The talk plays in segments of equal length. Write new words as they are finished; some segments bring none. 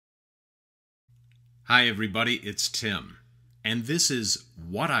Hi everybody, it's Tim, and this is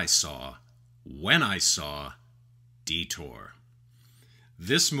What I Saw When I Saw Detour.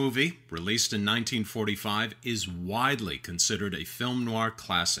 This movie, released in 1945, is widely considered a film noir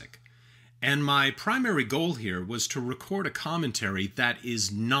classic, and my primary goal here was to record a commentary that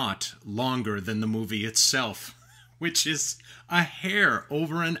is not longer than the movie itself, which is a hair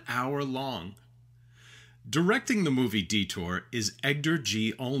over an hour long. Directing the movie Detour is Edgar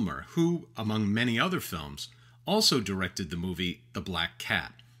G. Ulmer, who, among many other films, also directed the movie The Black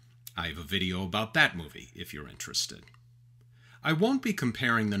Cat. I have a video about that movie, if you're interested. I won't be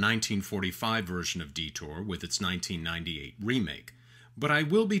comparing the 1945 version of Detour with its 1998 remake, but I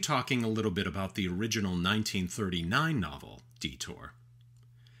will be talking a little bit about the original 1939 novel, Detour.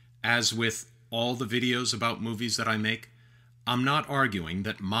 As with all the videos about movies that I make, I'm not arguing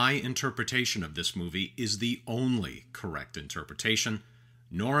that my interpretation of this movie is the only correct interpretation,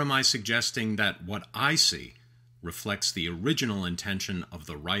 nor am I suggesting that what I see reflects the original intention of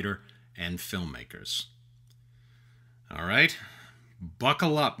the writer and filmmakers. All right,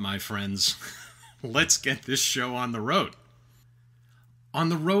 buckle up, my friends. Let's get this show on the road. On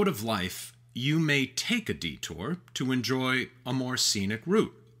the road of life, you may take a detour to enjoy a more scenic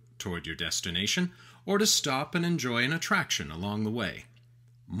route toward your destination, or to stop and enjoy an attraction along the way.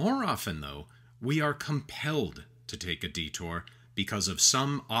 More often, though, we are compelled to take a detour because of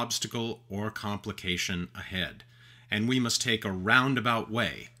some obstacle or complication ahead, and we must take a roundabout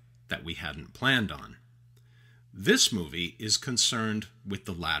way that we hadn't planned on. This movie is concerned with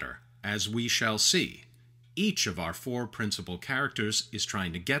the latter, as we shall see. Each of our four principal characters is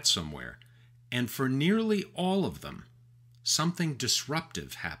trying to get somewhere, and for nearly all of them, something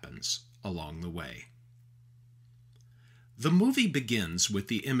disruptive happens along the way. The movie begins with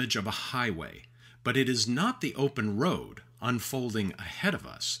the image of a highway, but it is not the open road unfolding ahead of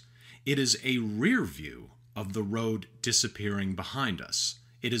us. It is a rear view of the road disappearing behind us.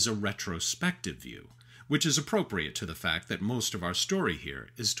 It is a retrospective view, which is appropriate to the fact that most of our story here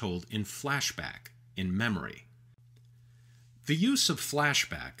is told in flashback, in memory. The use of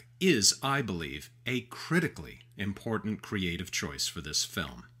flashback is, I believe, a critically important creative choice for this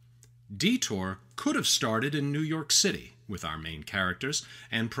film. Detour could have started in New York City with our main characters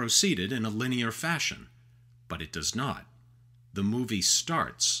and proceeded in a linear fashion, but it does not. The movie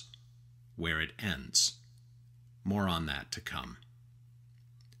starts where it ends. More on that to come.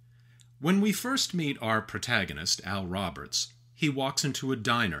 When we first meet our protagonist, Al Roberts, he walks into a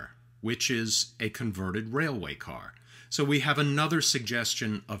diner, which is a converted railway car. So we have another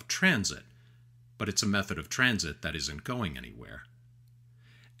suggestion of transit, but it's a method of transit that isn't going anywhere.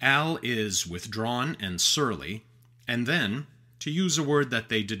 Al is withdrawn and surly, and then, to use a word that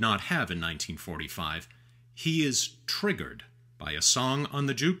they did not have in 1945, he is triggered by a song on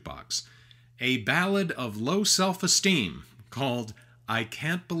the jukebox, a ballad of low self-esteem called I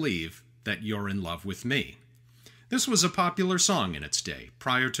Can't Believe That You're in Love with Me. This was a popular song in its day.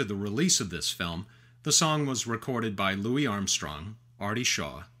 Prior to the release of this film, the song was recorded by Louis Armstrong, Artie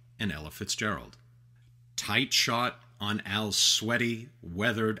Shaw, and Ella Fitzgerald. Tight shot on Al's sweaty,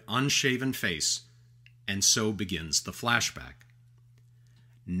 weathered, unshaven face, and so begins the flashback.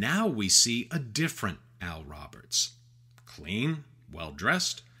 Now we see a different Al Roberts. Clean,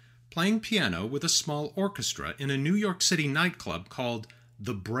 well-dressed, playing piano with a small orchestra in a New York City nightclub called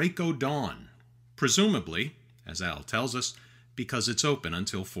The Break o' Dawn, presumably, as Al tells us, because it's open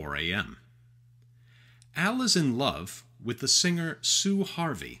until 4 a.m. Al is in love with the singer Sue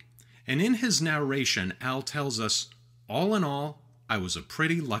Harvey, and in his narration, Al tells us, all in all, I was a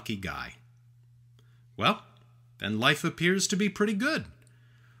pretty lucky guy. Well, then life appears to be pretty good.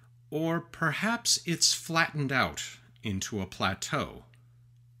 Or perhaps it's flattened out into a plateau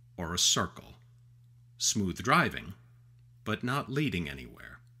or a circle. Smooth driving, but not leading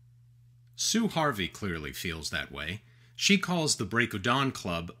anywhere. Sue Harvey clearly feels that way. She calls the Break o' Dawn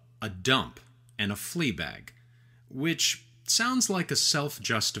Club a dump and a flea bag, which sounds like a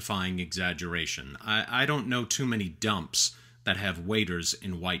self-justifying exaggeration. I don't know too many dumps that have waiters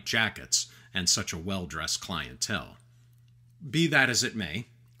in white jackets and such a well-dressed clientele. Be that as it may,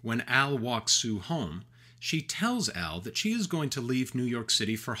 when Al walks Sue home, she tells Al that she is going to leave New York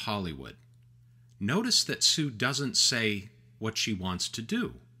City for Hollywood. Notice that Sue doesn't say what she wants to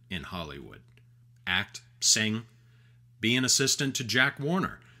do in Hollywood. Act, sing, be an assistant to Jack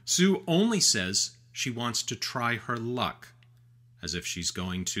Warner. Sue only says she wants to try her luck, as if she's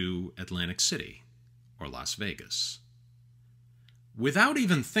going to Atlantic City or Las Vegas. Without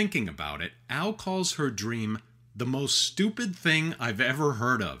even thinking about it, Al calls her dream the most stupid thing I've ever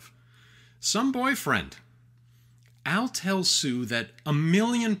heard of. Some boyfriend. Al tells Sue that 1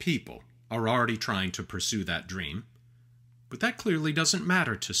 million people are already trying to pursue that dream. But that clearly doesn't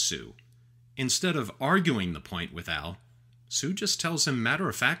matter to Sue. Instead of arguing the point with Al, Sue just tells him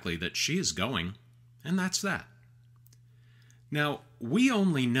matter-of-factly that she is going, and that's that. Now, we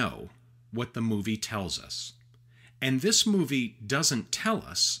only know what the movie tells us. And this movie doesn't tell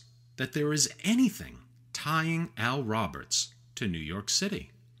us that there is anything tying Al Roberts to New York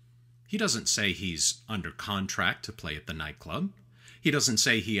City. He doesn't say he's under contract to play at the nightclub. He doesn't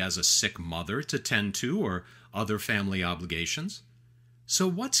say he has a sick mother to tend to or other family obligations. So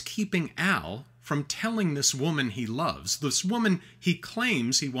what's keeping Al from telling this woman he loves, this woman he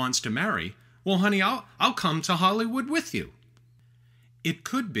claims he wants to marry, well, honey, I'll come to Hollywood with you? It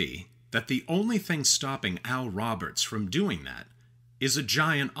could be that the only thing stopping Al Roberts from doing that is a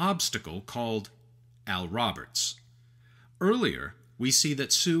giant obstacle called Al Roberts. Earlier, we see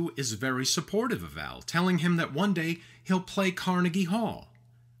that Sue is very supportive of Al, telling him that one day he'll play Carnegie Hall.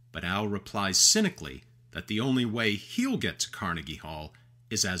 But Al replies cynically that the only way he'll get to Carnegie Hall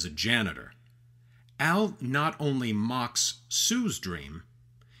is as a janitor. Al not only mocks Sue's dream,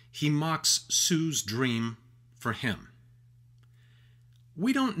 he mocks Sue's dream for him.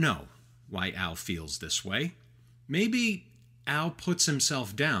 We don't know why Al feels this way. Maybe Al puts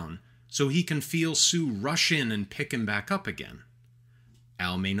himself down so he can feel Sue rush in and pick him back up again.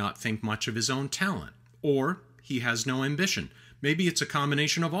 Al may not think much of his own talent, or he has no ambition. Maybe it's a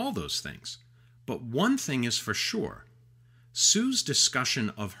combination of all those things. But one thing is for sure, Sue's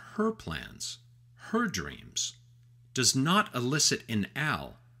discussion of her plans, her dreams, does not elicit in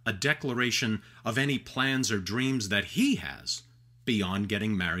Al a declaration of any plans or dreams that he has beyond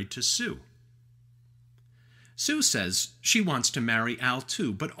getting married to Sue. Sue says she wants to marry Al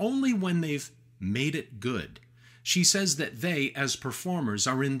too, but only when they've made it good. She says that they, as performers,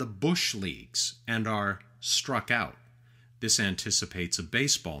 are in the bush leagues and are struck out. This anticipates a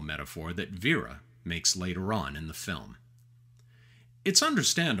baseball metaphor that Vera makes later on in the film. It's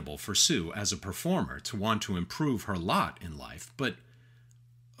understandable for Sue as a performer to want to improve her lot in life, but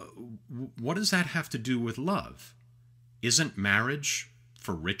what does that have to do with love? Isn't marriage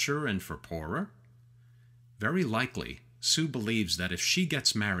for richer and for poorer? Very likely, Sue believes that if she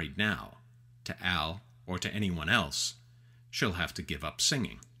gets married now, to Al or to anyone else, she'll have to give up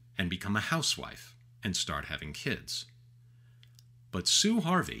singing and become a housewife and start having kids. But Sue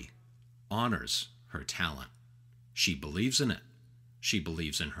Harvey honors her talent. She believes in it. She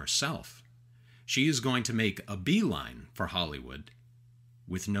believes in herself. She is going to make a beeline for Hollywood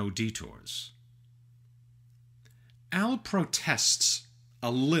with no detours. Al protests a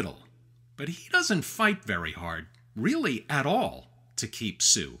little, but he doesn't fight very hard, really at all, to keep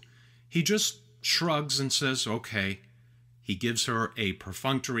Sue. He just shrugs and says, okay. He gives her a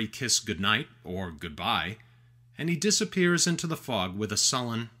perfunctory kiss goodnight, or goodbye, and he disappears into the fog with a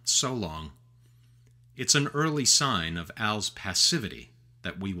sullen so long. It's an early sign of Al's passivity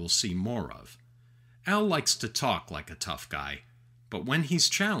that we will see more of. Al likes to talk like a tough guy, but when he's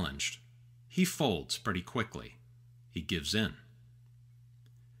challenged, he folds pretty quickly. He gives in.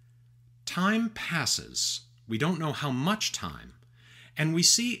 Time passes. We don't know how much time. And we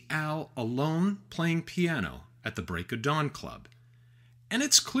see Al alone playing piano at the Break of Dawn Club. And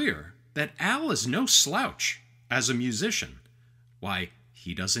it's clear that Al is no slouch as a musician. Why,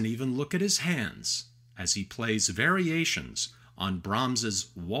 he doesn't even look at his hands as he plays variations on Brahms's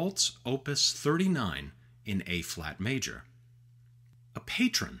Waltz Opus 39 in A-flat major. A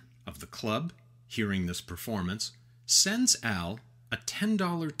patron of the club, hearing this performance, sends Al a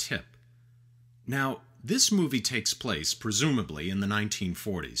 $10 tip. Now, this movie takes place, presumably, in the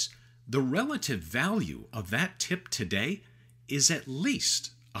 1940s. The relative value of that tip today is at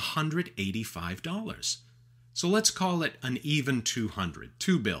least $185. So let's call it an even 200,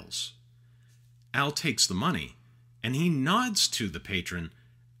 2 bills. Al takes the money, and he nods to the patron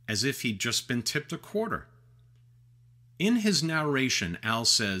as if he'd just been tipped a quarter. In his narration, Al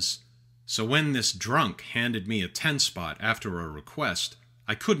says, "So when this drunk handed me a 10 spot after a request,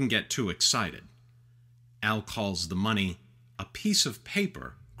 I couldn't get too excited." Al calls the money a piece of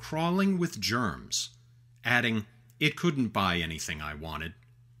paper crawling with germs, adding, "It couldn't buy anything I wanted."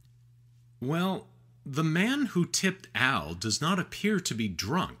 Well, the man who tipped Al does not appear to be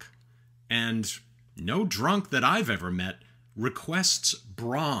drunk, and no drunk that I've ever met requests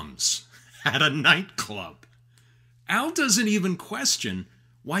Brahms at a nightclub. Al doesn't even question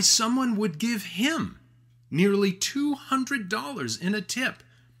why someone would give him nearly $200 in a tip.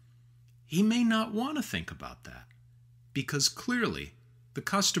 He may not want to think about that, because clearly the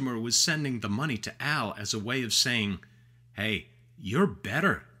customer was sending the money to Al as a way of saying, "Hey, you're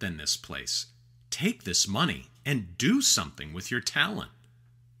better than this place. Take this money and do something with your talent."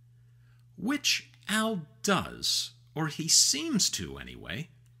 which Al does, or he seems to anyway.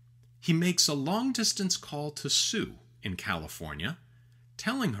 He makes a long-distance call to Sue in California,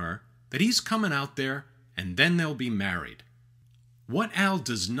 telling her that he's coming out there and then they'll be married. What Al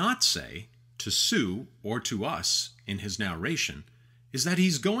does not say to Sue or to us in his narration is that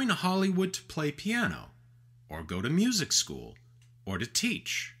he's going to Hollywood to play piano, or go to music school, or to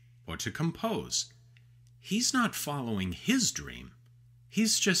teach, or to compose. He's not following his dream.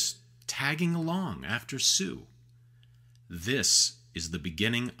 He's just tagging along after Sue. This is the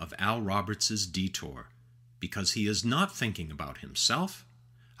beginning of Al Roberts' Detour, because he is not thinking about himself,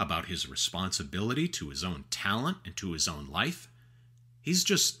 about his responsibility to his own talent and to his own life. He's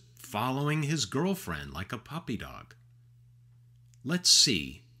just following his girlfriend like a puppy dog. Let's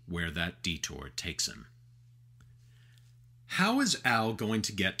see where that detour takes him. How is Al going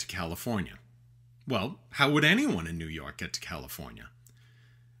to get to California? Well, how would anyone in New York get to California?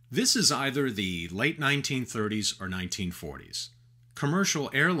 This is either the late 1930s or 1940s. Commercial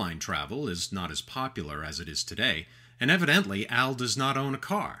airline travel is not as popular as it is today, and evidently Al does not own a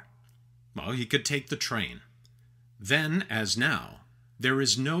car. Well, he could take the train. Then, as now, there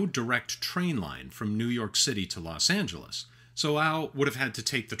is no direct train line from New York City to Los Angeles, so Al would have had to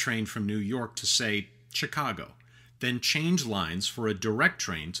take the train from New York to, say, Chicago, then change lines for a direct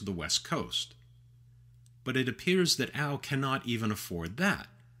train to the West Coast. But it appears that Al cannot even afford that,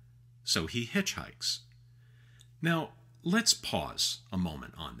 so he hitchhikes. Now, let's pause a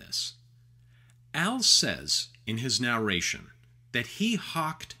moment on this. Al says in his narration that he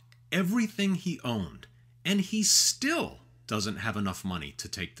hawked everything he owned, and he still doesn't have enough money to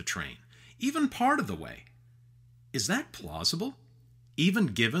take the train, even part of the way. Is that plausible? Even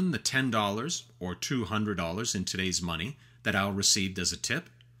given the $10 or $200 in today's money that Al received as a tip?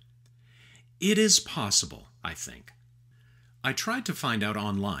 It is possible, I think. I tried to find out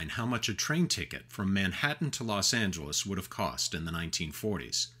online how much a train ticket from Manhattan to Los Angeles would have cost in the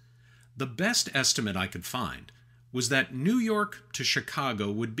 1940s. The best estimate I could find was that New York to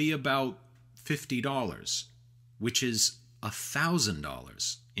Chicago would be about $50, which is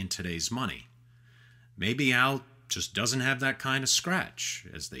 $1,000 in today's money. Maybe Al just doesn't have that kind of scratch,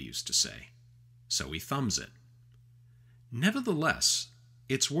 as they used to say, so he thumbs it. Nevertheless,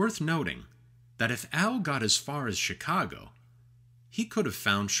 it's worth noting that if Al got as far as Chicago, he could have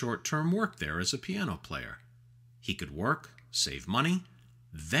found short-term work there as a piano player. He could work, save money,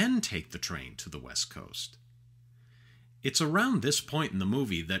 then take the train to the West Coast. It's around this point in the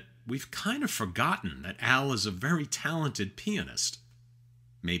movie that we've kind of forgotten that Al is a very talented pianist.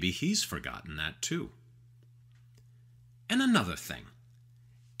 Maybe he's forgotten that too. And another thing,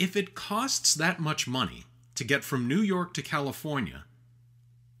 if it costs that much money to get from New York to California,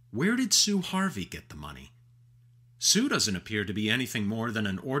 where did Sue Harvey get the money? Sue doesn't appear to be anything more than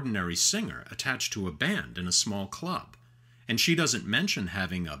an ordinary singer attached to a band in a small club, and she doesn't mention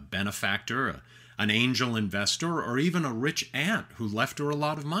having a benefactor, an angel investor, or even a rich aunt who left her a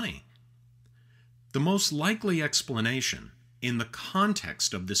lot of money. The most likely explanation, in the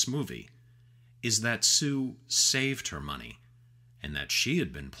context of this movie, is that Sue saved her money, and that she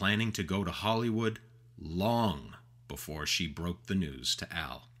had been planning to go to Hollywood long before she broke the news to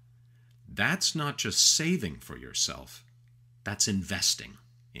Al. That's not just saving for yourself, that's investing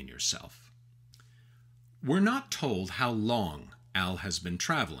in yourself. We're not told how long Al has been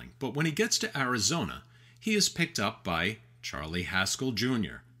traveling, but when he gets to Arizona, he is picked up by Charlie Haskell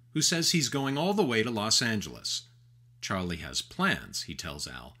Jr., who says he's going all the way to Los Angeles. Charlie has plans, he tells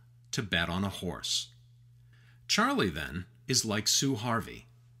Al, to bet on a horse. Charlie, then, is like Sue Harvey.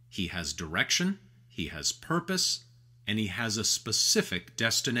 He has direction, he has purpose, and he has a specific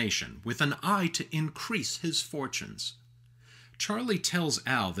destination with an eye to increase his fortunes. Charlie tells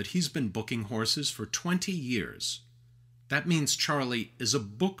Al that he's been booking horses for 20 years. That means Charlie is a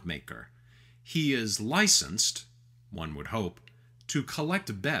bookmaker. He is licensed, one would hope, to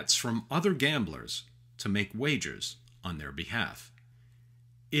collect bets from other gamblers to make wagers on their behalf.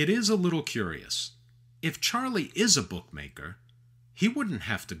 It is a little curious. If Charlie is a bookmaker, he wouldn't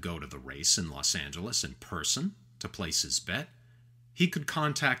have to go to the race in Los Angeles in person to place his bet. He could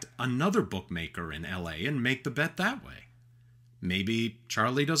contact another bookmaker in LA and make the bet that way. Maybe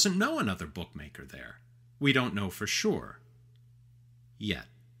Charlie doesn't know another bookmaker there. We don't know for sure. Yet.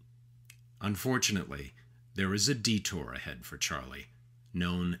 Unfortunately, there is a detour ahead for Charlie,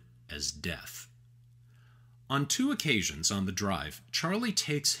 known as death. On 2 occasions on the drive, Charlie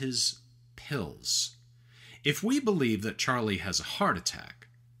takes his pills. If we believe that Charlie has a heart attack,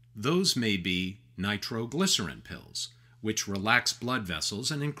 those may be nitroglycerin pills, which relax blood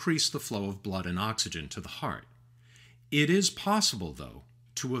vessels and increase the flow of blood and oxygen to the heart. It is possible, though,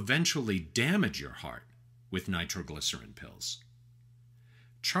 to eventually damage your heart with nitroglycerin pills.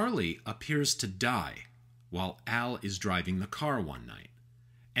 Charlie appears to die while Al is driving the car one night,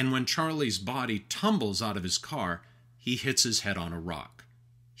 and when Charlie's body tumbles out of his car, he hits his head on a rock.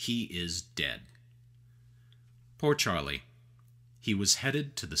 He is dead. Poor Charlie. He was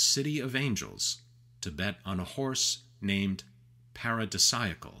headed to the City of Angels to bet on a horse named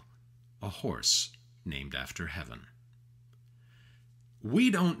Paradisiacal, a horse named after heaven.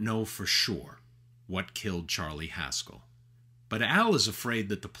 We don't know for sure what killed Charlie Haskell, but Al is afraid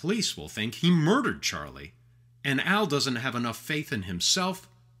that the police will think he murdered Charlie, and Al doesn't have enough faith in himself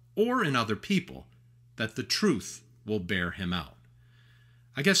or in other people that the truth will bear him out.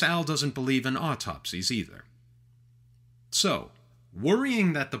 I guess Al doesn't believe in autopsies either. So,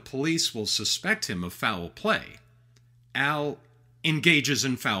 worrying that the police will suspect him of foul play, Al engages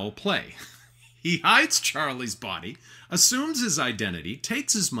in foul play. He hides Charlie's body, assumes his identity,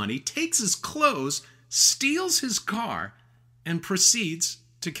 takes his money, takes his clothes, steals his car, and proceeds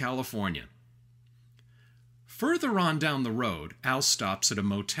to California. Further on down the road, Al stops at a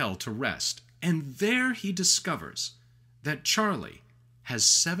motel to rest, and there he discovers that Charlie has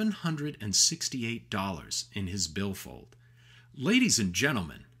 $768 in his billfold. Ladies and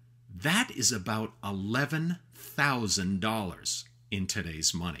gentlemen, that is about $11,000 in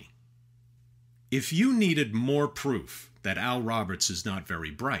today's money. If you needed more proof that Al Roberts is not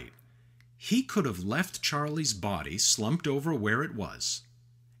very bright, he could have left Charlie's body slumped over where it was.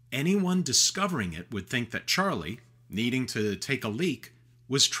 Anyone discovering it would think that Charlie, needing to take a leak,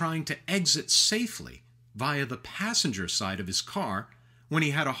 was trying to exit safely via the passenger side of his car when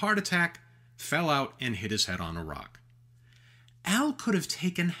he had a heart attack, fell out, and hit his head on a rock. Al could have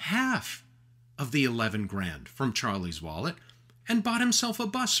taken half of the 11 grand from Charlie's wallet and bought himself a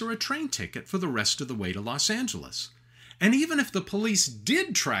bus or a train ticket for the rest of the way to Los Angeles. And even if the police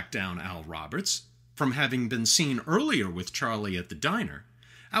did track down Al Roberts from having been seen earlier with Charlie at the diner,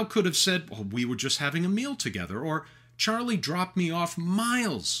 Al could have said, well, we were just having a meal together, or Charlie dropped me off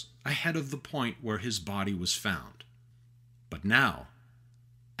miles ahead of the point where his body was found. But now,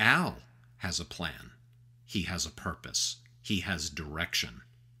 Al has a plan. He has a purpose. He has direction.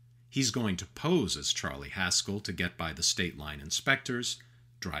 He's going to pose as Charlie Haskell to get by the state line inspectors,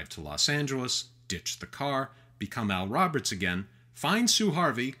 drive to Los Angeles, ditch the car, become Al Roberts again, find Sue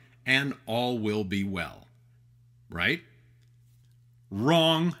Harvey, and all will be well. Right?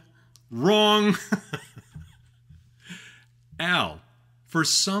 Wrong. Wrong. Al, for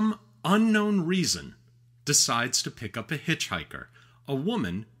some unknown reason, decides to pick up a hitchhiker, a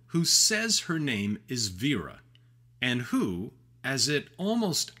woman who says her name is Vera, and who, as it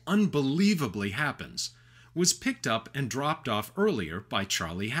almost unbelievably happens, was picked up and dropped off earlier by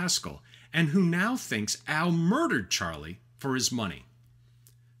Charlie Haskell, and who now thinks Al murdered Charlie for his money.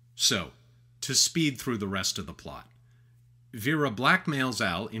 So, to speed through the rest of the plot, Vera blackmails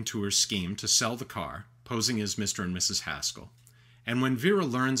Al into her scheme to sell the car, posing as Mr. and Mrs. Haskell, and when Vera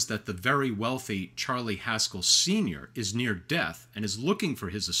learns that the very wealthy Charlie Haskell Sr. is near death and is looking for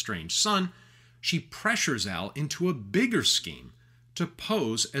his estranged son, she pressures Al into a bigger scheme to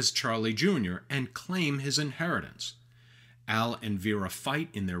pose as Charlie Jr. and claim his inheritance. Al and Vera fight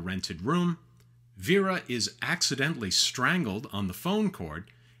in their rented room. Vera is accidentally strangled on the phone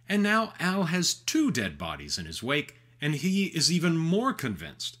cord, and now Al has 2 dead bodies in his wake, and he is even more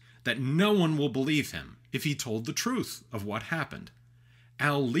convinced that no one will believe him if he told the truth of what happened.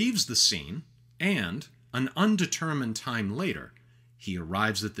 Al leaves the scene, and, an undetermined time later, he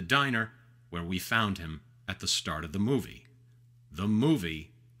arrives at the diner where we found him at the start of the movie. The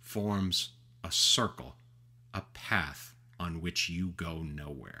movie forms a circle, a path on which you go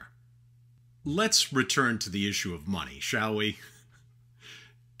nowhere. Let's return to the issue of money, shall we?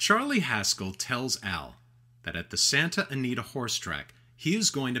 Charlie Haskell tells Al that at the Santa Anita horse track, he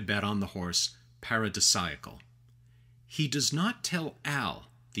is going to bet on the horse Paradisiacal. He does not tell Al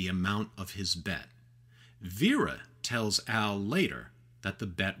the amount of his bet. Vera tells Al later that the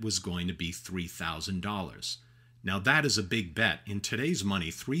bet was going to be $3,000. Now that is a big bet. In today's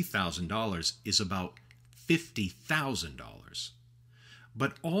money, $3,000 is about $50,000.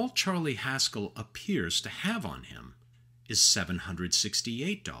 But all Charlie Haskell appears to have on him is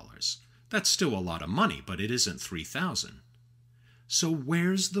 $768. That's still a lot of money, but it isn't $3,000. So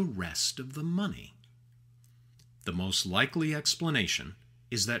where's the rest of the money? The most likely explanation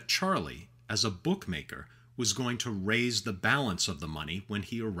is that Charlie, as a bookmaker, was going to raise the balance of the money when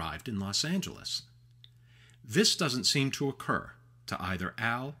he arrived in Los Angeles. This doesn't seem to occur to either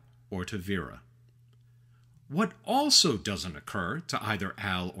Al or to Vera. What also doesn't occur to either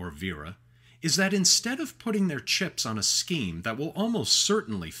Al or Vera is that instead of putting their chips on a scheme that will almost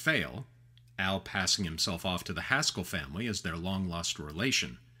certainly fail, Al passing himself off to the Haskell family as their long-lost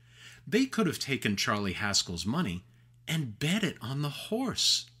relation, they could have taken Charlie Haskell's money and bet it on the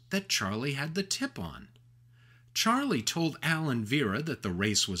horse that Charlie had the tip on. Charlie told Al and Vera that the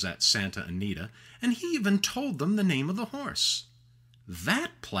race was at Santa Anita, and he even told them the name of the horse.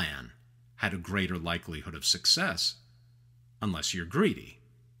 That plan had a greater likelihood of success, unless you're greedy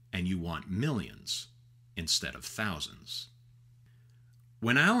and you want millions instead of thousands.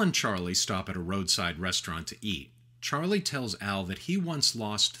 When Al and Charlie stop at a roadside restaurant to eat, Charlie tells Al that he once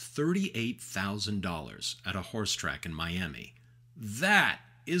lost $38,000 at a horse track in Miami. That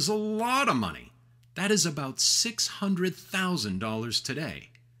is a lot of money. That is about $600,000 today.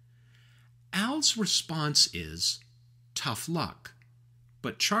 Al's response is, tough luck.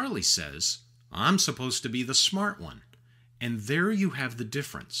 But Charlie says, I'm supposed to be the smart one. And there you have the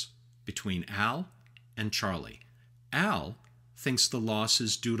difference between Al and Charlie. Al thinks the loss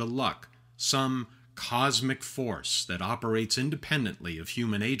is due to luck, some cosmic force that operates independently of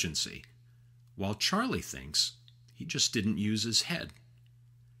human agency, while Charlie thinks he just didn't use his head.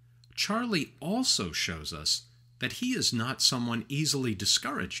 Charlie also shows us that he is not someone easily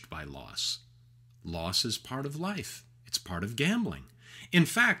discouraged by loss. Loss is part of life. It's part of gambling. In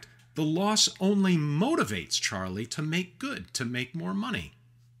fact, the loss only motivates Charlie to make good, to make more money.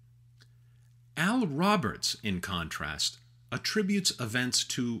 Al Roberts, in contrast, attributes events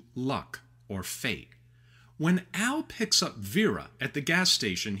to luck or fate. When Al picks up Vera at the gas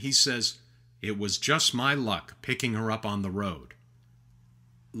station, he says, "It was just my luck picking her up on the road."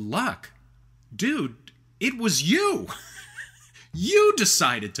 Luck? Dude, it was you! You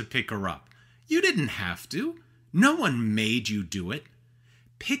decided to pick her up. You didn't have to. No one made you do it.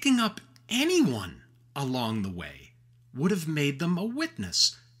 Picking up anyone along the way would have made them a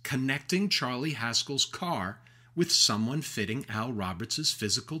witness, connecting Charlie Haskell's car with someone fitting Al Roberts'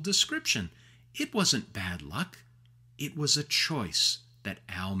 physical description. It wasn't bad luck. It was a choice that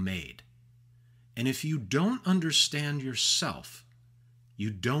Al made. And if you don't understand yourself,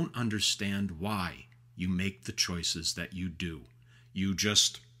 you don't understand why you make the choices that you do. You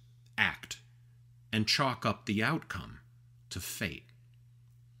just act and chalk up the outcome to fate.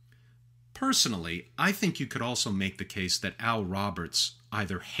 Personally, I think you could also make the case that Al Roberts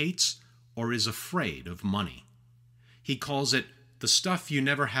either hates or is afraid of money. He calls it the stuff you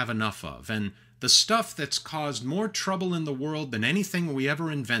never have enough of, and the stuff that's caused more trouble in the world than anything we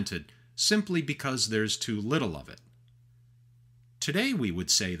ever invented, simply because there's too little of it. Today we would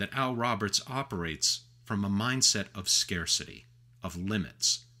say that Al Roberts operates from a mindset of scarcity, of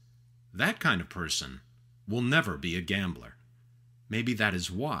limits. That kind of person will never be a gambler. Maybe that is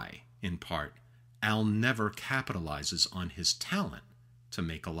why, in part, Al never capitalizes on his talent to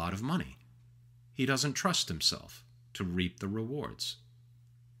make a lot of money. He doesn't trust himself to reap the rewards.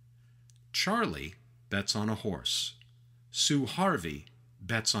 Charlie bets on a horse. Sue Harvey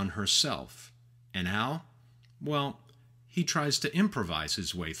bets on herself. And Al, well, he tries to improvise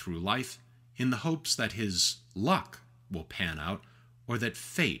his way through life in the hopes that his luck will pan out or that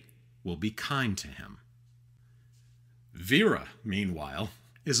fate will be kind to him. Vera, meanwhile,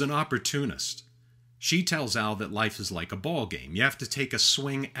 is an opportunist. She tells Al that life is like a ball game. You have to take a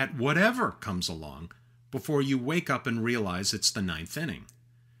swing at whatever comes along before you wake up and realize it's the ninth inning.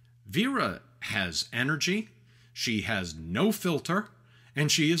 Vera has energy, she has no filter,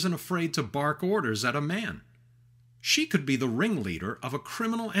 and she isn't afraid to bark orders at a man. She could be the ringleader of a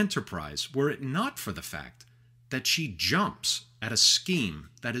criminal enterprise were it not for the fact that she jumps at a scheme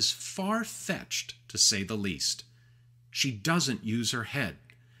that is far-fetched, to say the least. She doesn't use her head,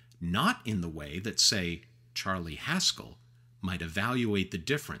 not in the way that, say, Charlie Haskell might evaluate the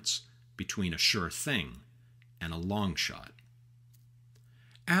difference between a sure thing and a long shot.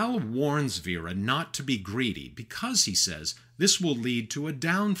 Al warns Vera not to be greedy because, he says, this will lead to a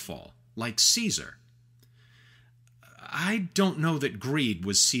downfall, like Caesar. I don't know that greed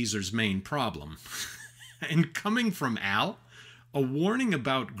was Caesar's main problem. And coming from Al, a warning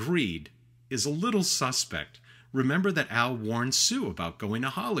about greed is a little suspect. Remember that Al warned Sue about going to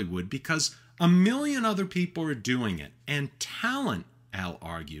Hollywood because a million other people are doing it, and talent, Al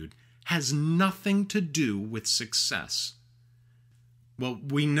argued, has nothing to do with success. Well,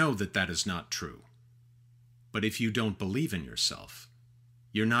 we know that that is not true. But if you don't believe in yourself,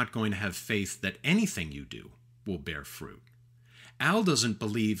 you're not going to have faith that anything you do will bear fruit. Al doesn't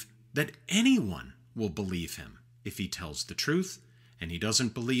believe that anyone will believe him if he tells the truth, and he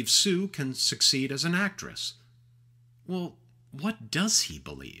doesn't believe Sue can succeed as an actress. Well, what does he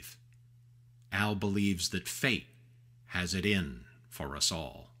believe? Al believes that fate has it in for us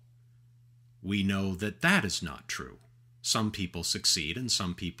all. we know that that is not true. Some people succeed and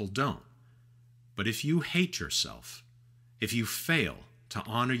some people don't. But if you hate yourself, if you fail to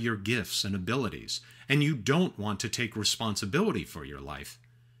honor your gifts and abilities, and you don't want to take responsibility for your life,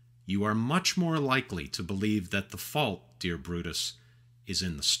 you are much more likely to believe that the fault, dear Brutus, is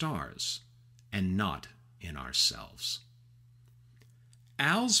in the stars and not in ourselves.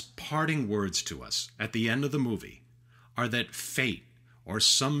 Al's parting words to us at the end of the movie are that fate or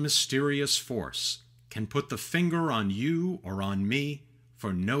some mysterious force can put the finger on you or on me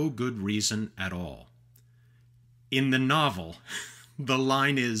for no good reason at all. In the novel, the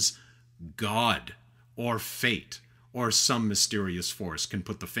line is, God or fate or some mysterious force can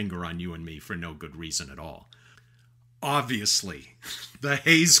put the finger on you and me for no good reason at all. Obviously, the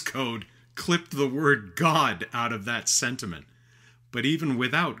Hays Code clipped the word God out of that sentiment. But even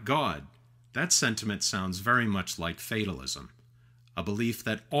without God, that sentiment sounds very much like fatalism, a belief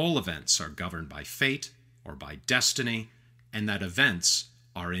that all events are governed by fate or by destiny, and that events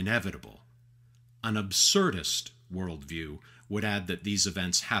are inevitable. An absurdist worldview would add that these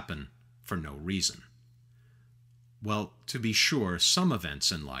events happen for no reason. Well, to be sure, some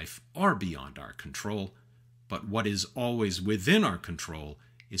events in life are beyond our control, but what is always within our control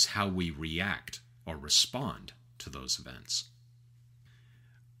is how we react or respond to those events.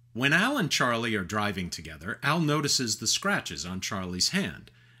 When Al and Charlie are driving together, Al notices the scratches on Charlie's hand,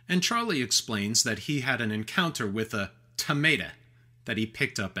 and Charlie explains that he had an encounter with a tomato that he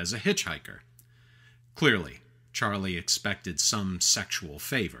picked up as a hitchhiker. Clearly, Charlie expected some sexual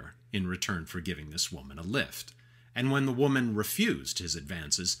favor in return for giving this woman a lift, and when the woman refused his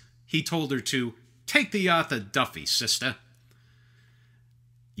advances, he told her to take the Arthur Duffy, sister.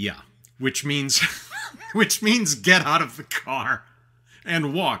 Yeah, which means get out of the car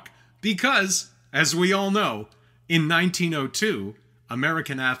and walk, because, as we all know, in 1902,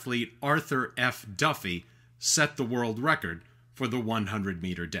 American athlete Arthur F. Duffy set the world record for the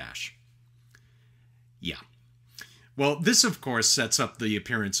 100-meter dash. Yeah. Well, this, of course, sets up the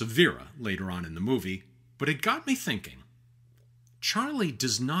appearance of Vera later on in the movie, but it got me thinking. Charlie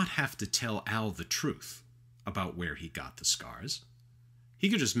does not have to tell Al the truth about where he got the scars. He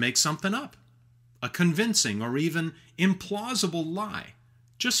could just make something up, a convincing or even implausible lie,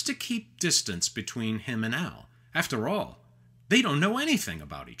 just to keep distance between him and Al. After all, they don't know anything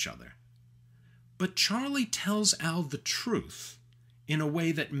about each other. But Charlie tells Al the truth in a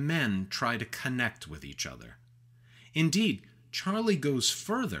way that men try to connect with each other. Indeed, Charlie goes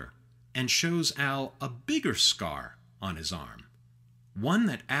further and shows Al a bigger scar on his arm, one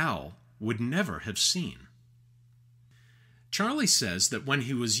that Al would never have seen. Charlie says that when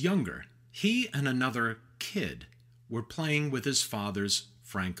he was younger, he and another kid were playing with his father's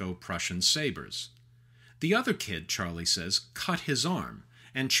Franco-Prussian sabers. The other kid, Charlie says, cut his arm,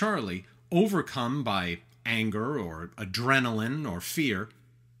 and Charlie, overcome by anger or adrenaline or fear,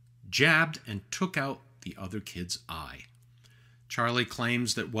 jabbed and took out the other kid's eye. Charlie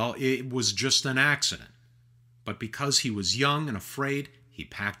claims that, well, it was just an accident, but because he was young and afraid, he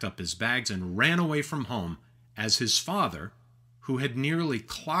packed up his bags and ran away from home as his father, who had nearly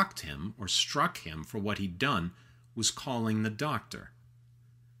clocked him or struck him for what he'd done, was calling the doctor.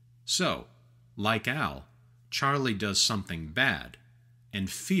 So, like Al, Charlie does something bad, and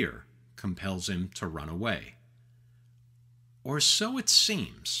fear compels him to run away. Or so it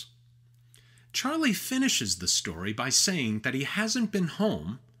seems. Charlie finishes the story by saying that he hasn't been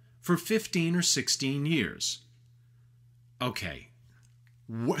home for 15 or 16 years. Okay,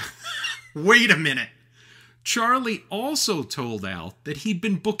 wait a minute. Charlie also told Al that he'd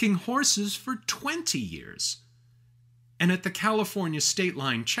been booking horses for 20 years. And at the California state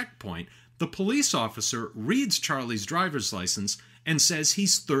line checkpoint, the police officer reads Charlie's driver's license and says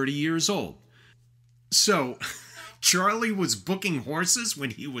he's 30 years old. So, Charlie was booking horses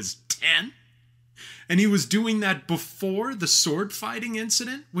when he was 10? And he was doing that before the sword fighting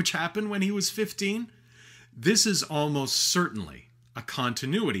incident, which happened when he was 15? This is almost certainly a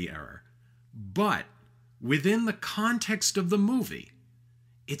continuity error. But within the context of the movie,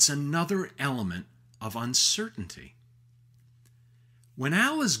 it's another element of uncertainty. When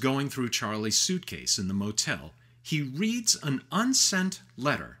Al is going through Charlie's suitcase in the motel, he reads an unsent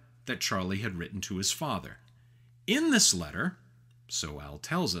letter that Charlie had written to his father. In this letter, so Al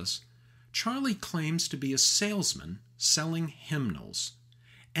tells us, Charlie claims to be a salesman selling hymnals.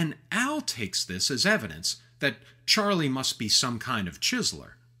 And Al takes this as evidence that Charlie must be some kind of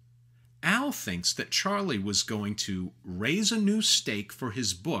chiseler. Al thinks that Charlie was going to raise a new stake for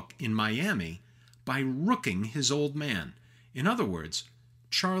his book in Miami by rooking his old man. In other words,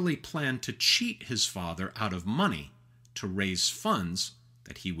 Charlie planned to cheat his father out of money to raise funds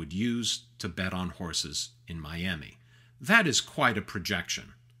that he would use to bet on horses in Miami. That is quite a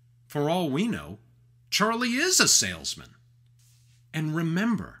projection. For all we know, Charlie is a salesman. And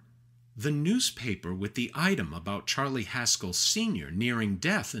remember, the newspaper with the item about Charlie Haskell Sr. nearing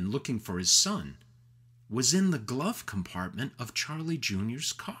death and looking for his son was in the glove compartment of Charlie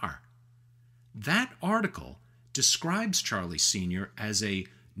Jr.'s car. That article describes Charlie Sr. as a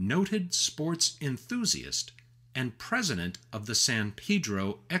noted sports enthusiast and president of the San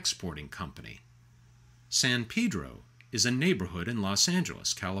Pedro Exporting Company. San Pedro is a neighborhood in Los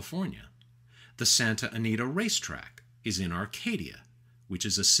Angeles, California. The Santa Anita Racetrack is in Arcadia, which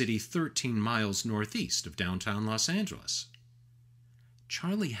is a city 13 miles northeast of downtown Los Angeles.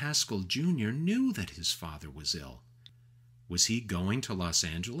 Charlie Haskell Jr. knew that his father was ill. Was he going to Los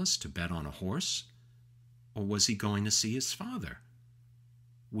Angeles to bet on a horse? Or was he going to see his father?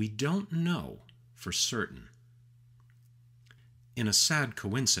 We don't know for certain. In a sad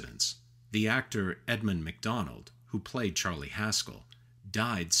coincidence, the actor Edmund McDonald, who played Charlie Haskell,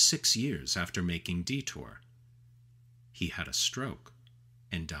 died 6 years after making Detour. He had a stroke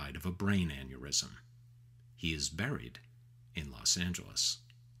and died of a brain aneurysm. He is buried in Los Angeles.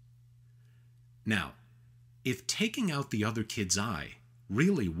 Now, if taking out the other kid's eye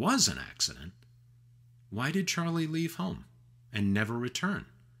really was an accident, why did Charlie leave home and never return?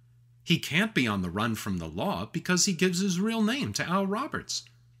 He can't be on the run from the law because he gives his real name to Al Roberts.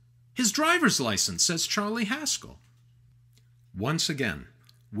 His driver's license says Charlie Haskell. Once again,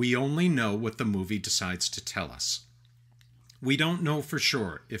 we only know what the movie decides to tell us. We don't know for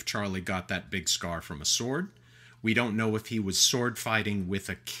sure if Charlie got that big scar from a sword. We don't know if he was sword fighting with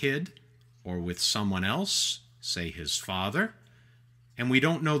a kid or with someone else, say his father. And we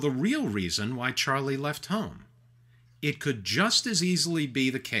don't know the real reason why Charlie left home. It could just as easily be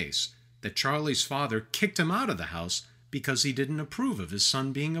the case that Charlie's father kicked him out of the house because he didn't approve of his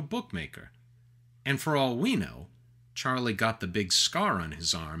son being a bookmaker. And for all we know, Charlie got the big scar on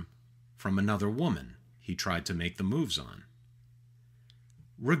his arm from another woman he tried to make the moves on.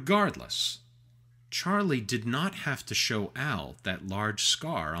 Regardless, Charlie did not have to show Al that large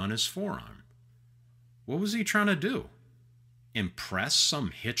scar on his forearm. What was he trying to do? Impress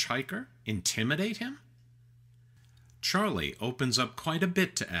some hitchhiker? Intimidate him? Charlie opens up quite a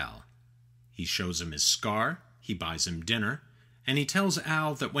bit to Al. He shows him his scar, he buys him dinner, and he tells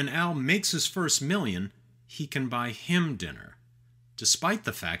Al that when Al makes his first $1,000,000, he can buy him dinner, despite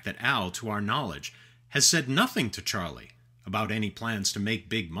the fact that Al, to our knowledge, has said nothing to Charlie about any plans to make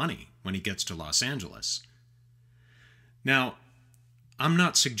big money when he gets to Los Angeles. Now, I'm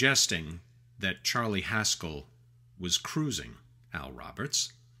not suggesting that Charlie Haskell was cruising Al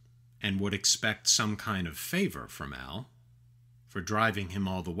Roberts and would expect some kind of favor from Al for driving him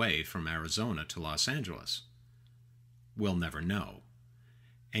all the way from Arizona to Los Angeles. We'll never know.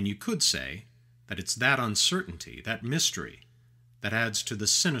 And you could say that it's that uncertainty, that mystery, that adds to the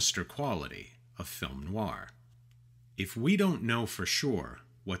sinister quality of film noir. If we don't know for sure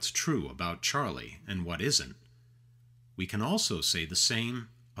what's true about Charlie and what isn't, we can also say the same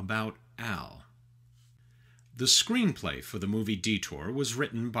about Al. The screenplay for the movie Detour was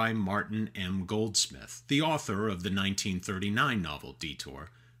written by Martin M. Goldsmith, the author of the 1939 novel Detour,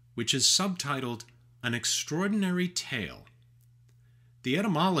 which is subtitled An Extraordinary Tale. The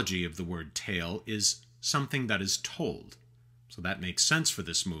etymology of the word tale is something that is told, so that makes sense for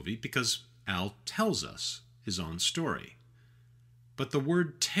this movie because Al tells us his own story. But the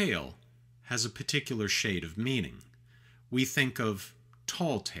word tale has a particular shade of meaning. We think of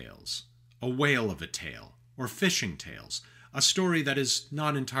tall tales, a whale of a tale, or fishing tales, a story that is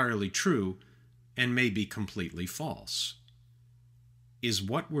not entirely true and may be completely false. Is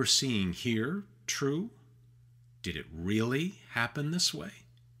what we're seeing here true? Did it really happen this way?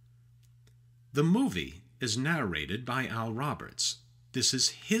 The movie is narrated by Al Roberts. This is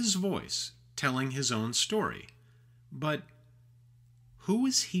his voice telling his own story. But who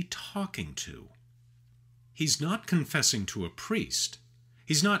is he talking to? He's not confessing to a priest.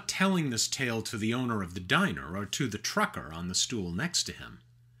 He's not telling this tale to the owner of the diner or to the trucker on the stool next to him.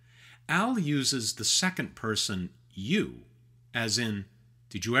 Al uses the second person you, as in,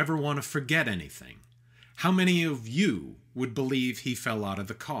 did you ever want to forget anything? How many of you would believe he fell out of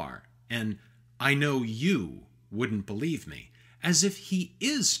the car? And I know you wouldn't believe me, as if he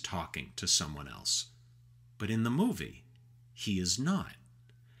is talking to someone else. But in the movie, he is not.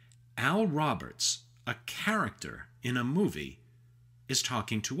 Al Roberts, a character in a movie, is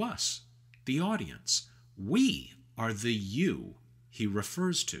talking to us, the audience. We are the you he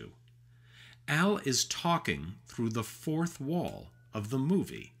refers to. Al is talking through the fourth wall of the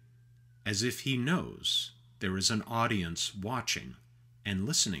movie, as if he knows there is an audience watching and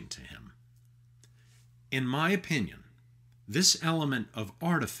listening to him. In my opinion, this element of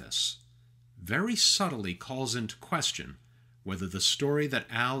artifice very subtly calls into question whether the story that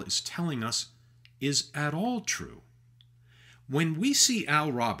Al is telling us is at all true. When we see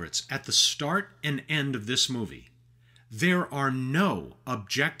Al Roberts at the start and end of this movie, there are no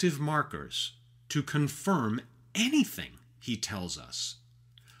objective markers to confirm anything he tells us.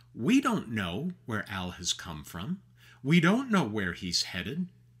 We don't know where Al has come from. We don't know where he's headed.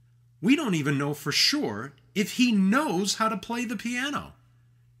 We don't even know for sure if he knows how to play the piano.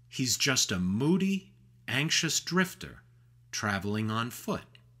 He's just a moody, anxious drifter traveling on foot.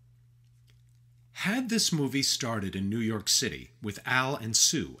 Had this movie started in New York City with Al and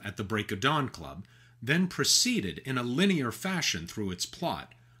Sue at the Break of Dawn Club, then proceeded in a linear fashion through its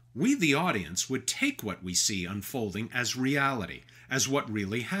plot, we, the audience, would take what we see unfolding as reality, as what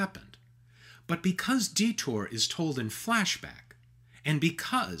really happened. But because Detour is told in flashback, and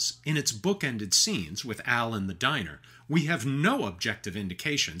because, in its bookended scenes with Al in the diner, we have no objective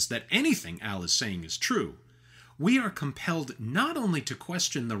indications that anything Al is saying is true, we are compelled not only to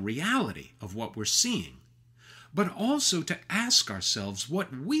question the reality of what we're seeing, but also to ask ourselves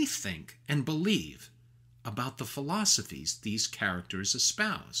what we think and believe about the philosophies these characters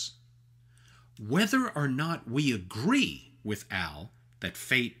espouse. Whether or not we agree with Al that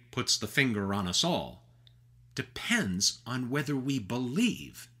fate puts the finger on us all depends on whether we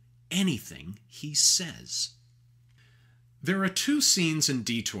believe anything he says. There are two scenes in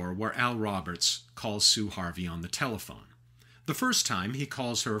Detour where Al Roberts calls Sue Harvey on the telephone. The first time, he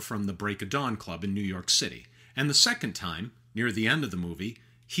calls her from the Break of Dawn Club in New York City, and the second time, near the end of the movie,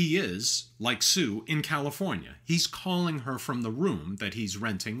 he is, like Sue, in California. He's calling her from the room that he's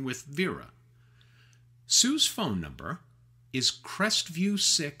renting with Vera. Sue's phone number is Crestview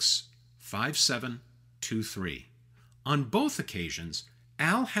 65723. On both occasions,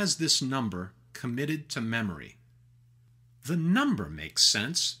 Al has this number committed to memory. The number makes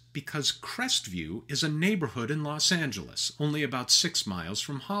sense because Crestview is a neighborhood in Los Angeles, only about 6 miles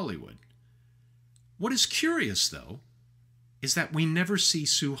from Hollywood. What is curious, though, is that we never see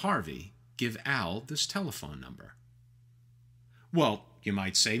Sue Harvey give Al this telephone number. Well, you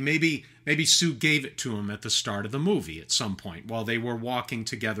might say, maybe Sue gave it to him at the start of the movie at some point while they were walking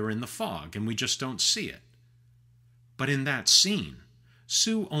together in the fog and we just don't see it. But in that scene,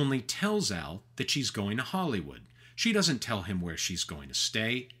 Sue only tells Al that she's going to Hollywood. She doesn't tell him where she's going to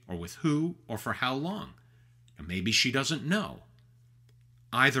stay, or with who, or for how long. And maybe she doesn't know.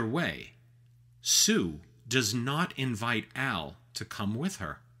 Either way, Sue does not invite Al to come with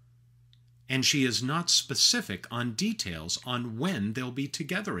her. And she is not specific on details on when they'll be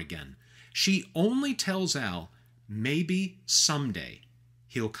together again. She only tells Al maybe someday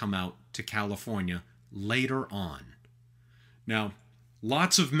he'll come out to California later on. Now,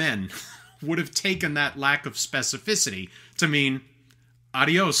 lots of men would have taken that lack of specificity to mean,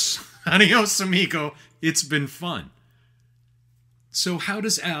 adios, adios amigo, it's been fun. So how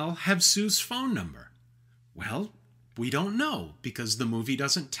does Al have Sue's phone number? Well, we don't know because the movie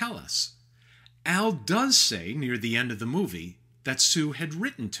doesn't tell us. Al does say near the end of the movie that Sue had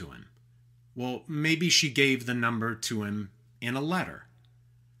written to him. Well, maybe she gave the number to him in a letter.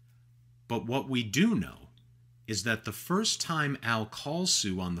 But what we do know is that the first time Al calls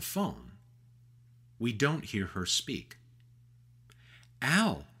Sue on the phone, we don't hear her speak.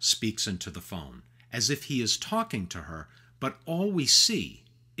 Al speaks into the phone as if he is talking to her, but all we see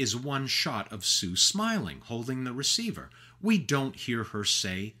is one shot of Sue smiling, holding the receiver. We don't hear her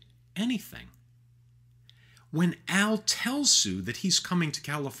say anything. When Al tells Sue that he's coming to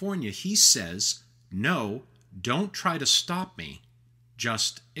California, he says, "No, don't try to stop me.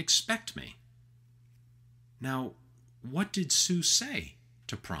 Just expect me." Now, what did Sue say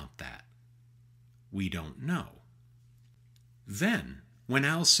to prompt that? We don't know. Then, when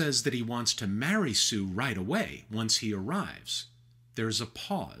Al says that he wants to marry Sue right away once he arrives, there's a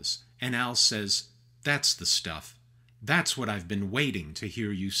pause, and Al says, "That's the stuff. That's what I've been waiting to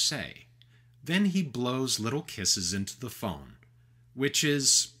hear you say." Then he blows little kisses into the phone, which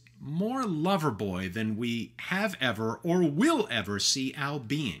is more lover boy than we have ever or will ever see Al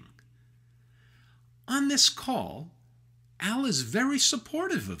being. On this call, Al is very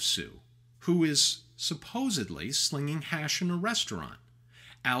supportive of Sue, who is supposedly slinging hash in a restaurant.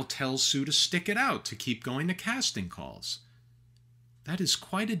 Al tells Sue to stick it out, to keep going to casting calls. That is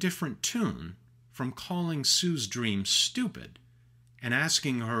quite a different tune from calling Sue's dream stupid and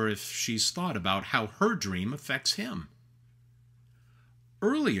asking her if she's thought about how her dream affects him.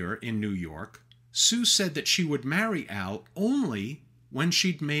 Earlier in New York, Sue said that she would marry Al only when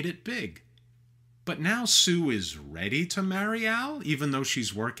she'd made it big. but now Sue is ready to marry Al, even though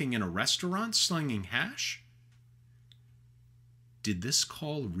she's working in a restaurant slinging hash? Did this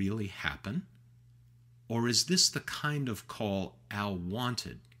call really happen? Or is this the kind of call Al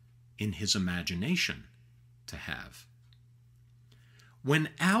wanted in his imagination to have?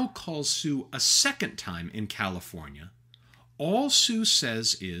 When Al calls Sue a second time in California, all Sue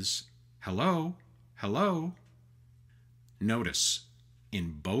says is, "Hello, hello." Notice,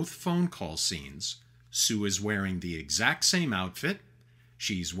 in both phone call scenes, Sue is wearing the exact same outfit,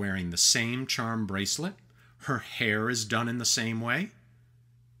 she's wearing the same charm bracelet, her hair is done in the same way.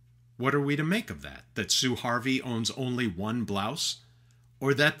 What are we to make of that? That Sue Harvey owns only one blouse?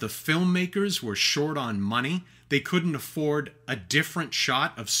 Or that the filmmakers were short on money? They couldn't afford a different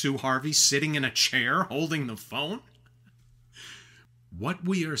shot of Sue Harvey sitting in a chair holding the phone? What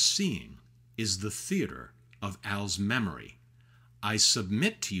we are seeing is the theater of Al's memory. I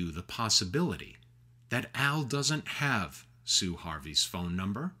submit to you the possibility that Al doesn't have Sue Harvey's phone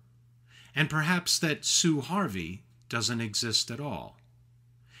number, and perhaps that Sue Harvey doesn't exist at all.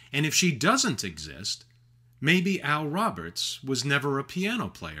 And if she doesn't exist, maybe Al Roberts was never a piano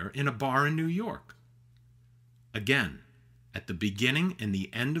player in a bar in New York. Again, at the beginning and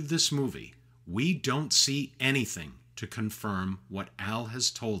the end of this movie, we don't see anything to confirm what Al has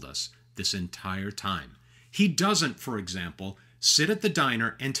told us this entire time. He doesn't, for example, sit at the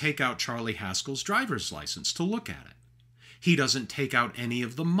diner and take out Charlie Haskell's driver's license to look at it. He doesn't take out any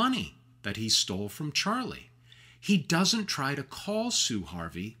of the money that he stole from Charlie. He doesn't try to call Sue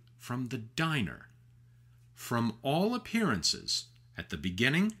Harvey from the diner. From all appearances, at the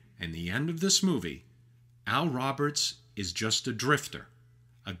beginning and the end of this movie, Al Roberts is just a drifter,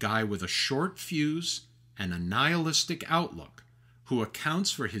 a guy with a short fuse and a nihilistic outlook who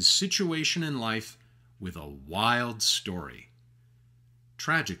accounts for his situation in life with a wild story.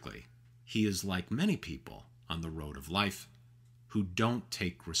 Tragically, he is like many people on the road of life who don't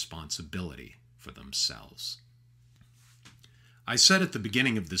take responsibility for themselves. I said at the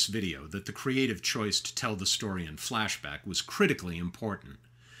beginning of this video that the creative choice to tell the story in flashback was critically important.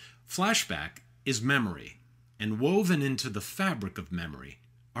 Flashback is memory, and woven into the fabric of memory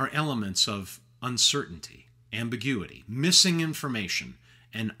are elements of uncertainty, ambiguity, missing information,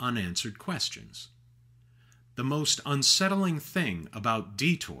 and unanswered questions. The most unsettling thing about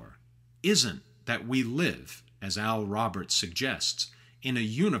Detour isn't that we live, as Al Roberts suggests, in a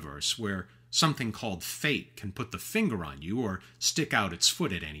universe where something called fate can put the finger on you or stick out its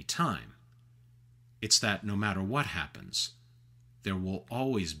foot at any time. It's that no matter what happens, there will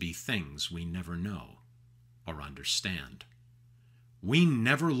always be things we never know or understand. We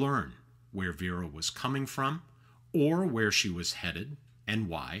never learn where Vera was coming from or where she was headed and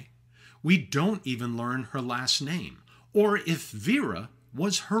why. We don't even learn her last name or if Vera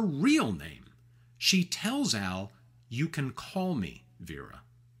was her real name. She tells Al, "You can call me Vera."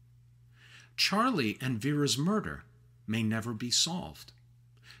 Charlie and Vera's murder may never be solved.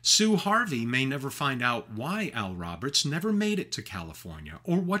 Sue Harvey may never find out why Al Roberts never made it to California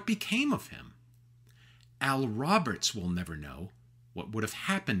or what became of him. Al Roberts will never know what would have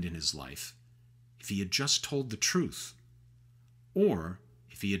happened in his life if he had just told the truth, or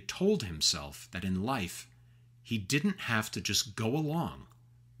if he had told himself that in life he didn't have to just go along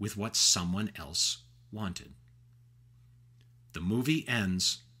with what someone else wanted. The movie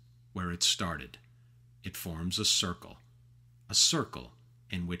ends where it started. It forms a circle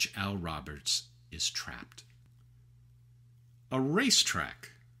in which Al Roberts is trapped. A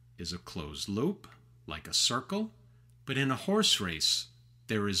racetrack is a closed loop, like a circle, but in a horse race,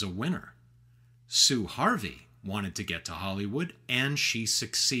 there is a winner. Sue Harvey wanted to get to Hollywood, and she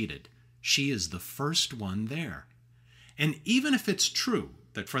succeeded. She is the first one there. And even if it's true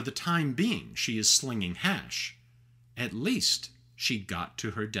that for the time being she is slinging hash, at least she got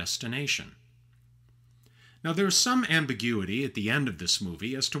to her destination. Now, there's some ambiguity at the end of this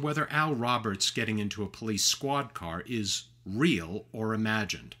movie as to whether Al Roberts getting into a police squad car is real or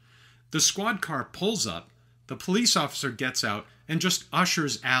imagined. The squad car pulls up, the police officer gets out, and just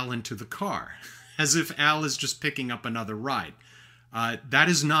ushers Al into the car, as if Al is just picking up another ride. That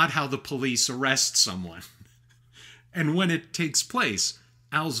is not how the police arrest someone. And when it takes place,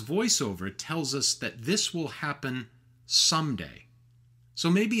 Al's voiceover tells us that this will happen someday. So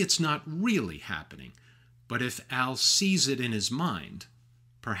maybe it's not really happening, but if Al sees it in his mind,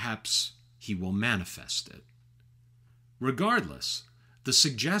 perhaps he will manifest it. Regardless, the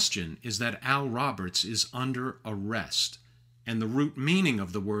suggestion is that Al Roberts is under arrest, and the root meaning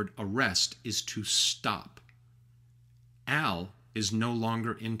of the word arrest is to stop. Al is no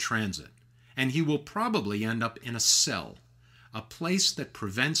longer in transit, and he will probably end up in a cell, a place that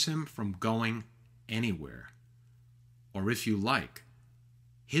prevents him from going anywhere. Or if you like,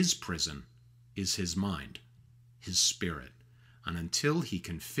 his prison is his mind, his spirit, and until he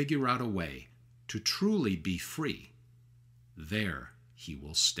can figure out a way to truly be free, there he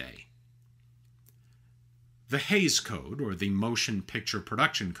will stay. The Hays Code, or the Motion Picture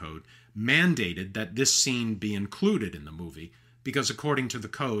Production Code, mandated that this scene be included in the movie because according to the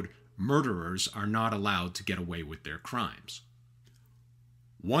code, murderers are not allowed to get away with their crimes.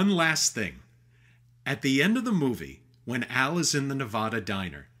 One last thing. At the end of the movie, when Al is in the Nevada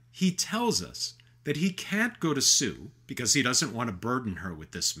diner, he tells us that he can't go to Sue because he doesn't want to burden her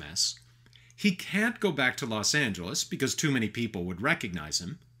with this mess. He can't go back to Los Angeles because too many people would recognize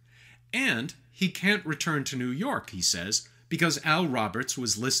him. And he can't return to New York, he says, because Al Roberts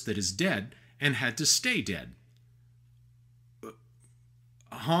was listed as dead and had to stay dead.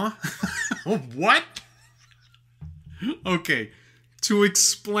 Huh? What? Okay, to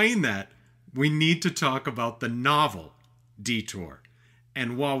explain that, we need to talk about the novel Detour.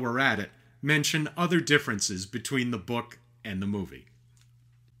 And while we're at it, mention other differences between the book and the movie.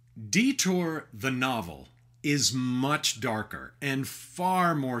 Detour, the novel, is much darker and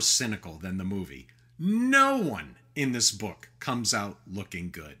far more cynical than the movie. No one in this book comes out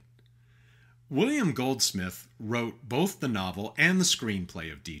looking good. William Goldsmith wrote both the novel and the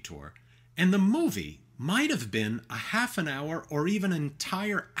screenplay of Detour, and the movie might have been a half an hour or even an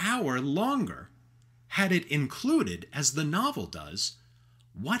entire hour longer had it included, as the novel does,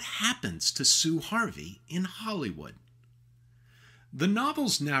 what happens to Sue Harvey in Hollywood. The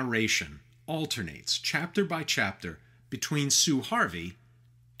novel's narration alternates chapter by chapter between Sue Harvey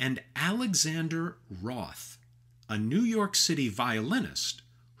and Alexander Roth, a New York City violinist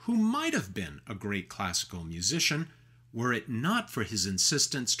who might have been a great classical musician were it not for his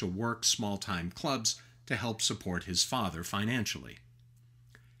insistence to work small-time clubs to help support his father financially.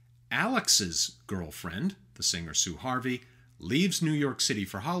 Alex's girlfriend, the singer Sue Harvey, leaves New York City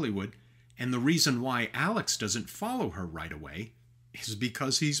for Hollywood, and the reason why Alex doesn't follow her right away is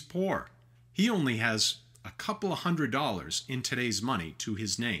because he's poor. He only has a couple of $100 in today's money to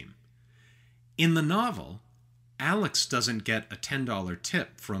his name. In the novel, Alex doesn't get a $10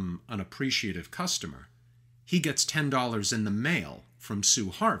 tip from an appreciative customer. He gets $10 in the mail from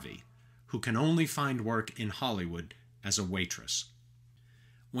Sue Harvey, who can only find work in Hollywood as a waitress.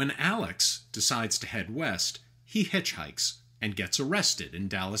 When Alex decides to head west, he hitchhikes and gets arrested in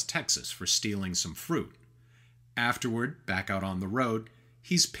Dallas, Texas for stealing some fruit. Afterward, back out on the road,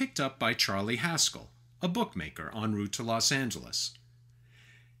 he's picked up by Charlie Haskell, a bookmaker en route to Los Angeles.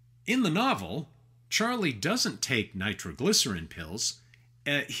 In the novel, Charlie doesn't take nitroglycerin pills.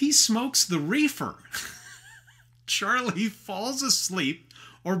 He smokes the reefer. Charlie falls asleep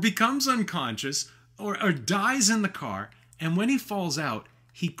or becomes unconscious or dies in the car, and when he falls out,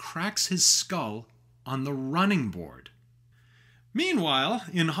 he cracks his skull on the running board. Meanwhile,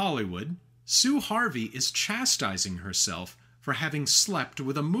 in Hollywood, Sue Harvey is chastising herself for having slept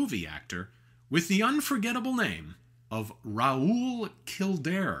with a movie actor with the unforgettable name of Raoul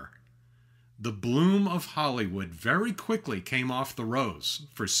Kildare. The bloom of Hollywood very quickly came off the rose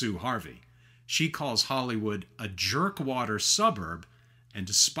for Sue Harvey. She calls Hollywood a jerkwater suburb, and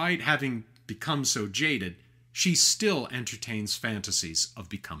despite having become so jaded, she still entertains fantasies of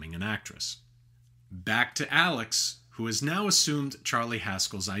becoming an actress. Back to Alex, who has now assumed Charlie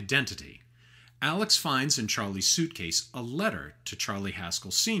Haskell's identity. Alex finds in Charlie's suitcase a letter to Charlie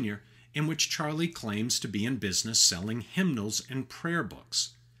Haskell Sr. in which Charlie claims to be in business selling hymnals and prayer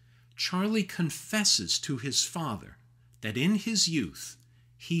books. Charlie confesses to his father that in his youth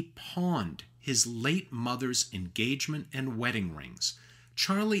he pawned his late mother's engagement and wedding rings.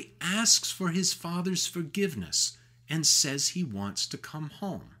 Charlie asks for his father's forgiveness and says he wants to come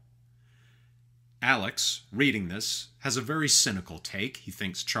home. Alex, reading this, has a very cynical take. He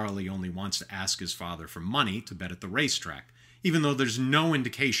thinks Charlie only wants to ask his father for money to bet at the racetrack, even though there's no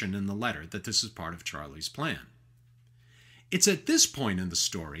indication in the letter that this is part of Charlie's plan. It's at this point in the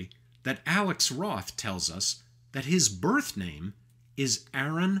story that Alex Roth tells us that his birth name is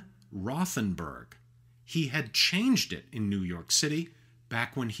Aaron Rothenberg. He had changed it in New York City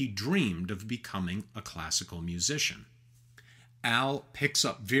back when he dreamed of becoming a classical musician. Al picks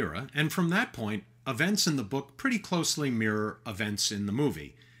up Vera, and from that point, events in the book pretty closely mirror events in the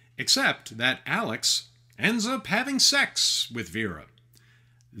movie, except that Alex ends up having sex with Vera.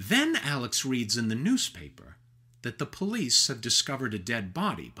 Then Alex reads in the newspaper that the police have discovered a dead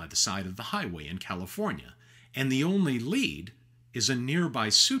body by the side of the highway in California, and the only lead is a nearby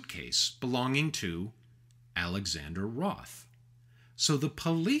suitcase belonging to Alexander Roth. So the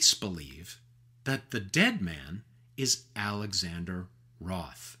police believe that the dead man is Alexander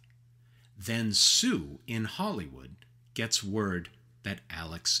Roth. Then Sue in Hollywood gets word that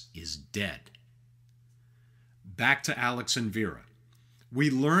Alex is dead. Back to Alex and Vera. We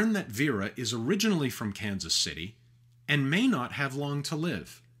learn that Vera is originally from Kansas City and may not have long to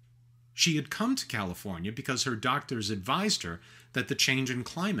live. She had come to California because her doctors advised her that the change in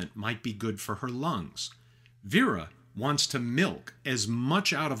climate might be good for her lungs. Vera wants to milk as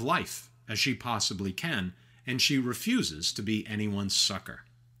much out of life as she possibly can, and she refuses to be anyone's sucker.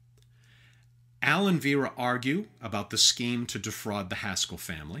 Al and Vera argue about the scheme to defraud the Haskell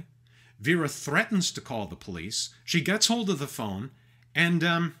family. Vera threatens to call the police. She gets hold of the phone,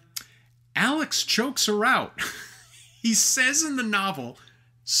 and Alex chokes her out. He says in the novel,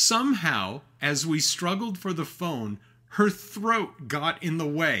 somehow, as we struggled for the phone, her throat got in the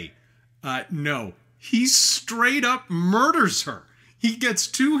way. No, he straight up murders her. He gets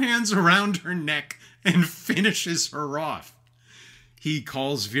 2 hands around her neck and finishes her off. He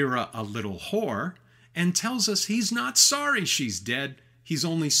calls Vera a little whore and tells us he's not sorry she's dead. He's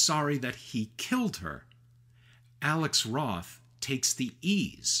only sorry that he killed her. Alex Roth takes the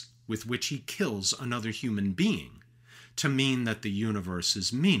ease with which he kills another human being to mean that the universe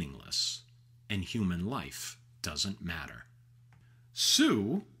is meaningless and human life doesn't matter.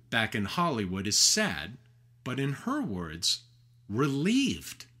 Sue, back in Hollywood, is sad, but in her words,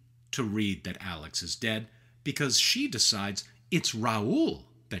 relieved to read that Alex is dead because she decides it's Raoul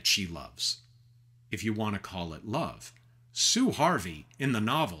that she loves, if you want to call it love. Sue Harvey, in the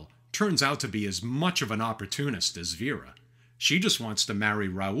novel, turns out to be as much of an opportunist as Vera. She just wants to marry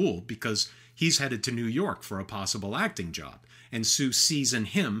Raoul because he's headed to New York for a possible acting job, and Sue sees in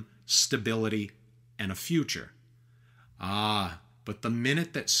him stability and a future. But the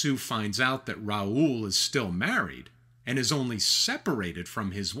minute that Sue finds out that Raoul is still married and is only separated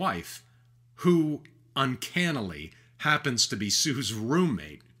from his wife, who, uncannily, happens to be Sue's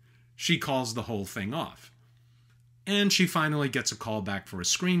roommate, she calls the whole thing off. And she finally gets a call back for a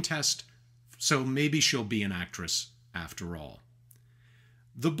screen test, so maybe she'll be an actress after all.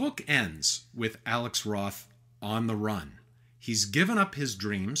 The book ends with Alex Roth on the run. He's given up his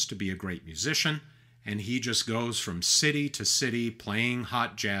dreams to be a great musician, and he just goes from city to city playing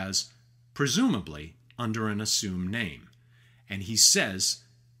hot jazz, presumably under an assumed name. And he says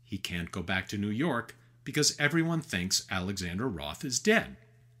he can't go back to New York because everyone thinks Alexander Roth is dead.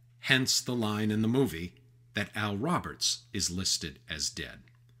 Hence the line in the movie that Al Roberts is listed as dead.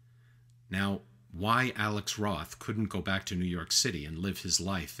 Now, why Alex Roth couldn't go back to New York City and live his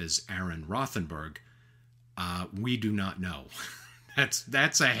life as Aaron Rothenberg, we do not know.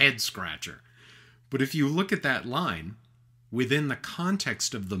 That's a head-scratcher. But if you look at that line, within the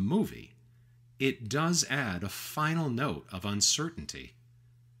context of the movie, it does add a final note of uncertainty.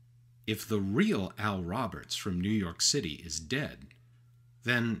 If the real Al Roberts from New York City is dead,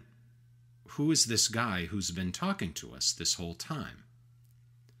 then who is this guy who's been talking to us this whole time?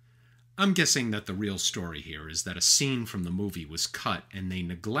 I'm guessing that the real story here is that a scene from the movie was cut and they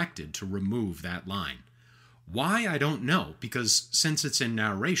neglected to remove that line. Why, I don't know, because since it's in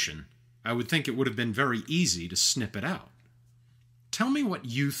narration, I would think it would have been very easy to snip it out. Tell me what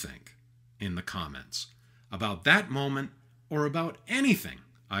you think in the comments about that moment or about anything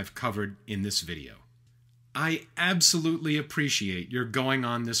I've covered in this video. I absolutely appreciate your going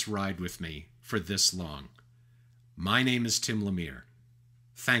on this ride with me for this long. My name is Tim Lemire.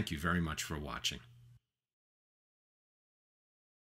 Thank you very much for watching.